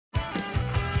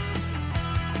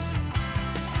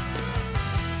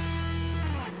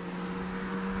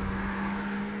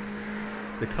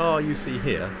The car you see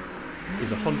here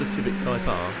is a Honda Civic Type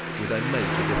R with a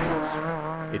major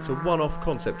difference. It's a one-off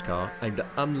concept car aimed at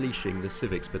unleashing the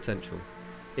Civic's potential.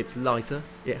 It's lighter,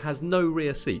 it has no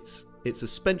rear seats, its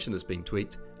suspension has been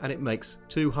tweaked, and it makes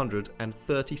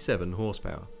 237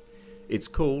 horsepower. It's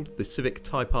called the Civic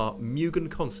Type R Mugen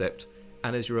concept,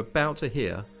 and as you're about to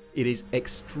hear, it is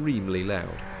extremely loud.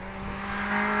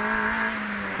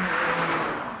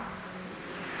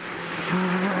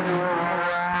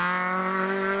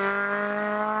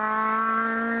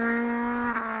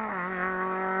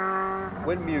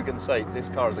 When Mugen say this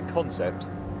car is a concept,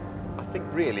 I think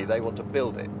really they want to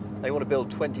build it. They want to build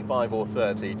 25 or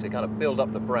 30 to kind of build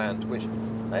up the brand, which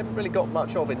they haven't really got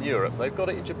much of in Europe. They've got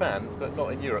it in Japan, but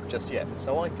not in Europe just yet.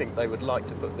 So I think they would like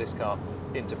to put this car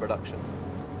into production.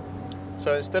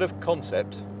 So instead of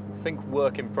concept, think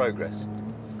work in progress.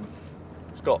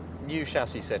 It's got new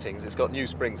chassis settings, it's got new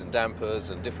springs and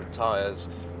dampers and different tyres,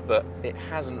 but it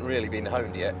hasn't really been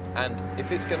honed yet. And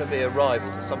if it's going to be a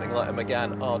rival to something like a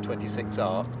Megane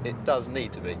R26R, it does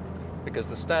need to be, because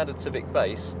the standard Civic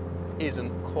base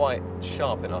isn't quite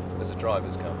sharp enough as a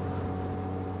driver's car.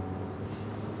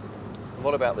 And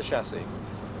what about the chassis?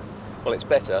 Well, it's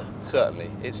better, certainly,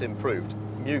 it's improved.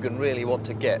 Mugen really want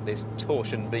to get this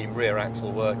torsion beam rear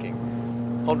axle working.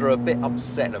 Honda are a bit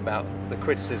upset about the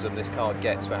criticism this car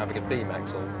gets for having a beam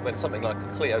axle, when something like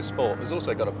the Clio Sport has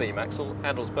also got a beam axle,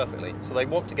 handles perfectly, so they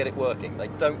want to get it working. They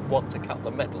don't want to cut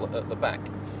the metal at the back.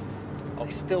 I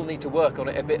still need to work on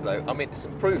it a bit though. I mean, it's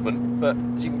improvement, but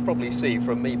as you can probably see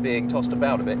from me being tossed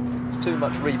about a bit, there's too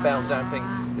much rebound damping,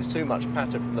 there's too much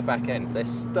patter from the back end. They're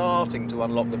starting to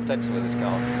unlock the potential of this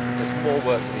car. There's more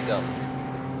work to be done.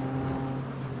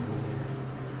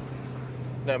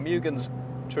 Now, Mugen's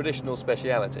traditional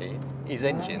speciality is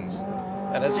engines,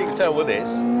 and as you can tell with this,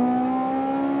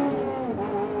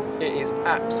 it is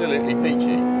absolutely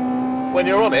peachy. When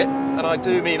you're on it, and I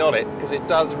do mean on it, because it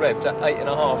does rev to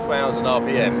 8,500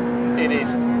 RPM, it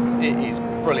is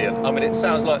brilliant. I mean, it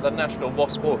sounds like the National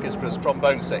Wasp Orchestra's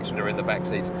trombone section are in the back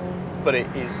seats, but it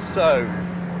is so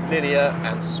linear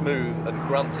and smooth and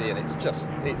grunty, and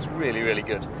it's really, really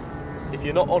good. If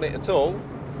you're not on it at all,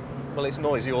 well, it's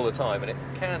noisy all the time, and it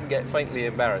can get faintly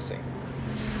embarrassing.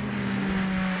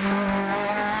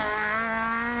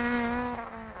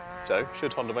 So,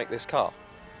 should Honda make this car?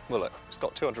 Well, look, it's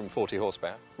got 240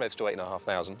 horsepower, revs to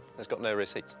 8,500, it's got no rear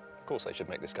seats. Of course they should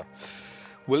make this car.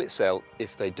 Will it sell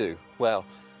if they do? Well,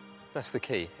 that's the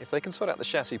key. If they can sort out the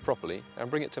chassis properly and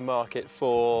bring it to market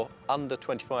for under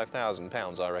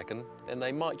 £25,000, I reckon, then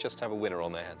they might just have a winner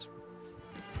on their hands.